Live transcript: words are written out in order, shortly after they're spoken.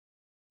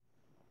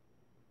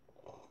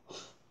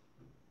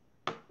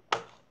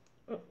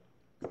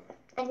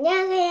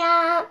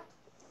안녕하세요.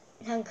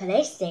 전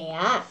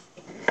그레이스예요.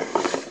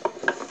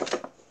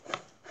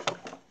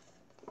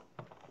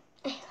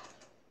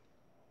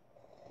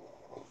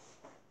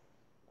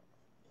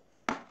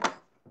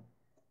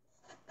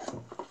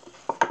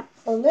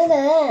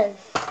 오늘은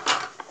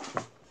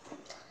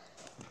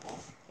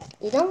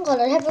이런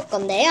거를 해볼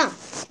건데요.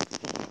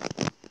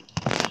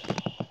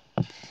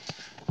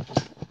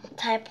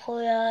 잘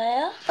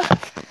보여요?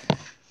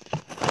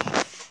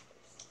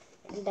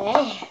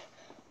 네.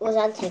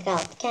 우선 제가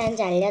어떻게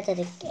하는지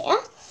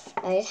알려드릴게요.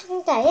 여기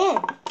상자에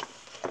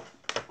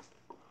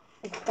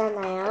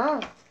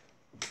있잖아요.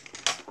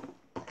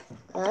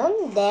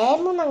 그럼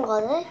네모난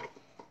거를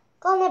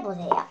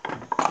꺼내보세요.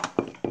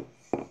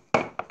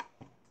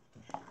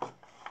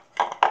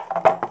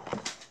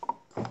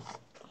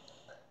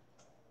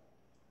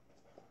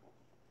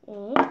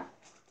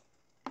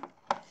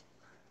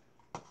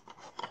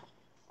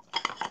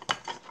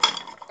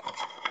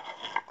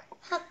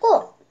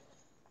 하고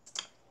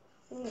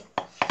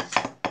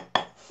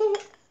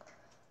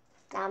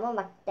나무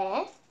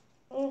막대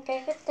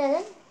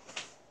끝에는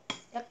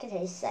이렇게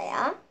돼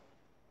있어요.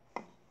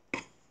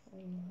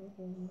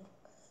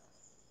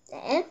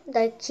 네,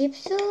 널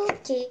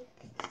깊숙이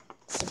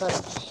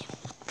집어넣으세요.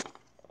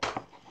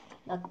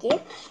 여기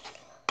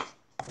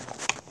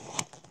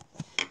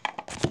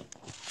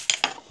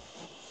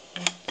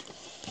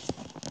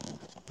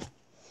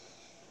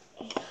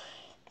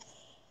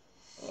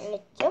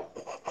있죠?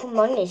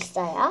 구멍이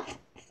있어요.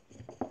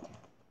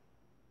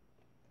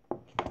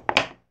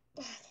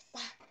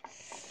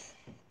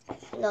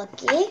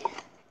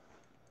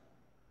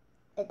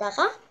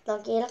 여기에다가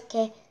여기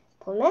이렇게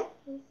보면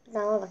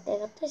나무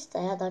막대가 또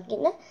있어요.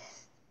 여기는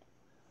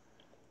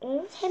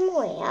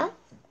세모예요.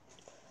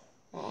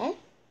 네,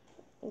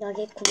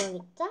 여기 구멍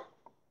있죠?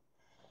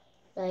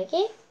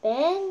 여기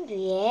맨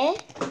위에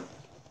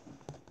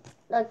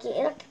여기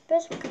이렇게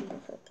뾰족한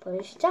부분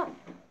보이시죠?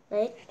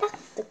 여기 딱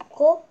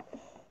넣고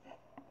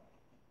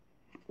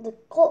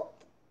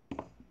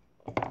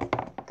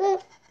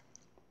끝.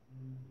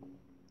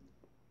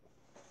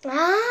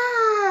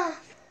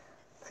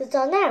 그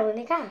전에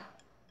우리가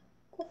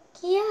꼭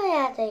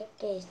끼워야 될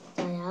게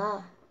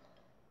있어요.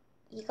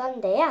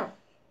 이건데요.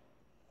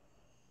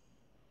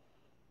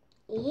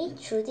 이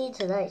줄이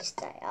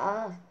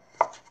들어있어요.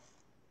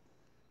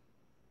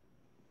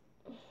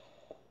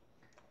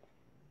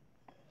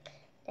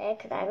 네,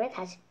 그 다음에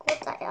다시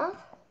꽂아요.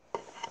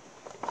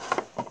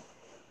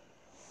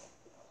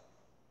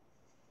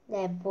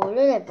 네,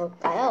 뭐를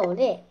해볼까요?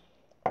 우리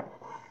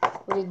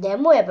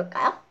네모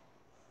해볼까요?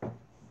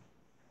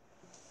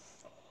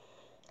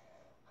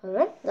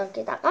 그러면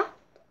여기다가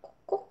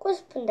꽂고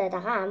싶은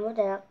데다가 아무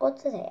데나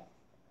꽂으세요.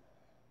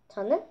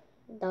 저는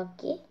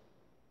여기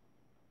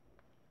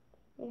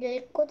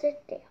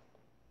꽂을게요.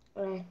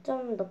 네,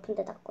 좀 높은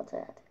데다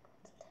꽂아야 될 것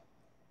같은데.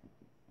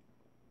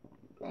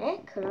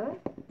 네,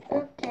 그럼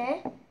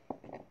이렇게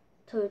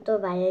돌도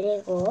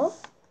말리고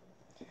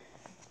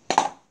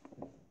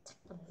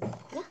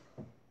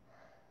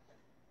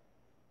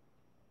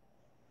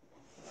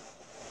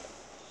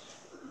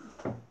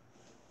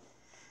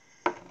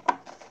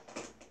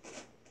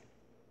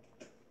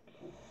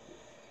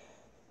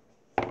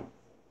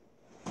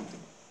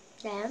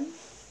잠깐만요.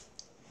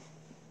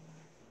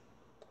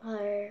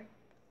 네,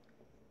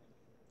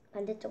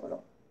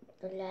 반대쪽으로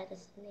돌려야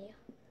되겠네요.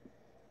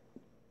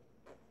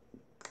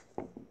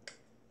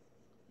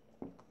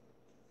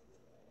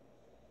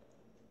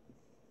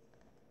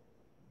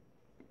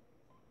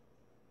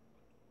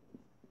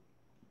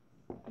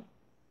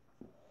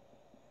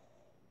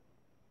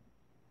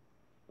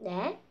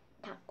 네,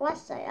 다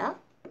꼬았어요.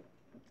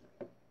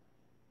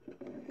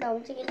 나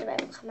움직이지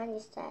말고 가만히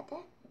있어야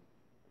돼.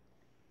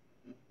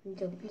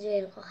 이제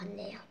움직일 것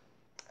같네요.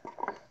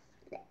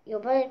 네,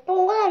 이번에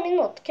동그라미는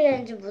어떻게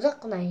되는지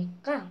무조건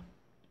아니까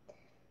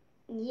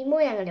이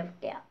모양을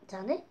해볼게요.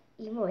 저는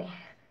이 모양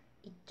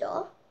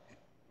있죠?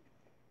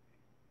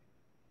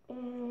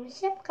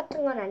 시합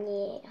같은 건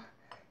아니에요.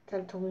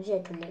 전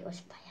동시에 돌리고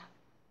싶어요.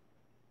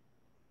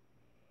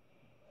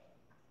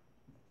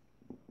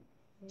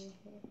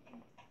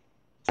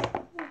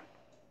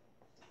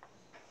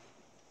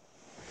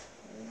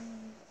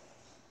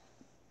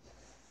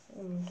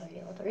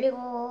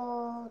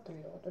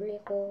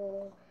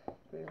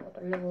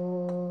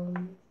 돌리고.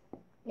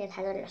 네,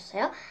 다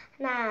돌렸어요.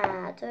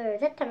 하나, 둘,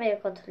 셋 하면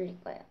이거 돌릴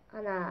거예요.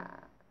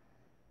 하나,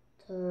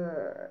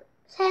 둘,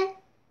 셋.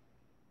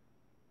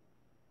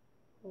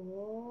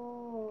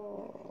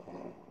 오.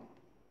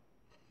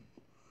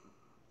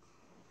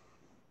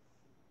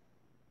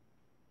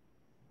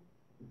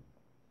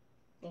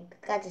 네,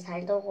 끝까지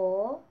잘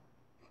도고.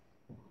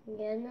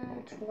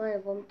 얘는 중간에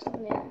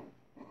멈췄네요.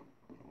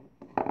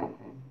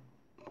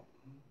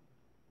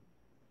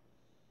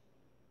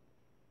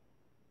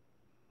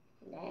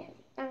 네,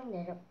 딱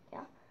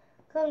내려볼게요.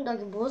 그럼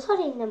여기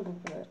모서리 있는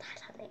부분을 다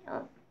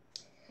잘해요.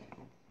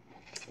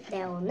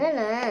 네,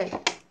 오늘은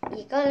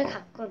이걸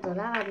갖고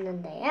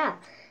놀아봤는데요.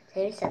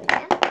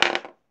 재밌었나요?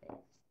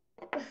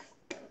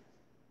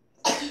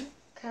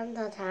 그럼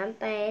더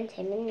다음번엔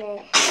재밌는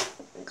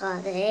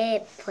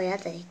거를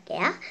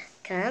보여드릴게요.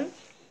 그럼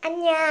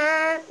안녕.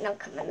 넌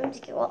그만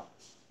움직이고.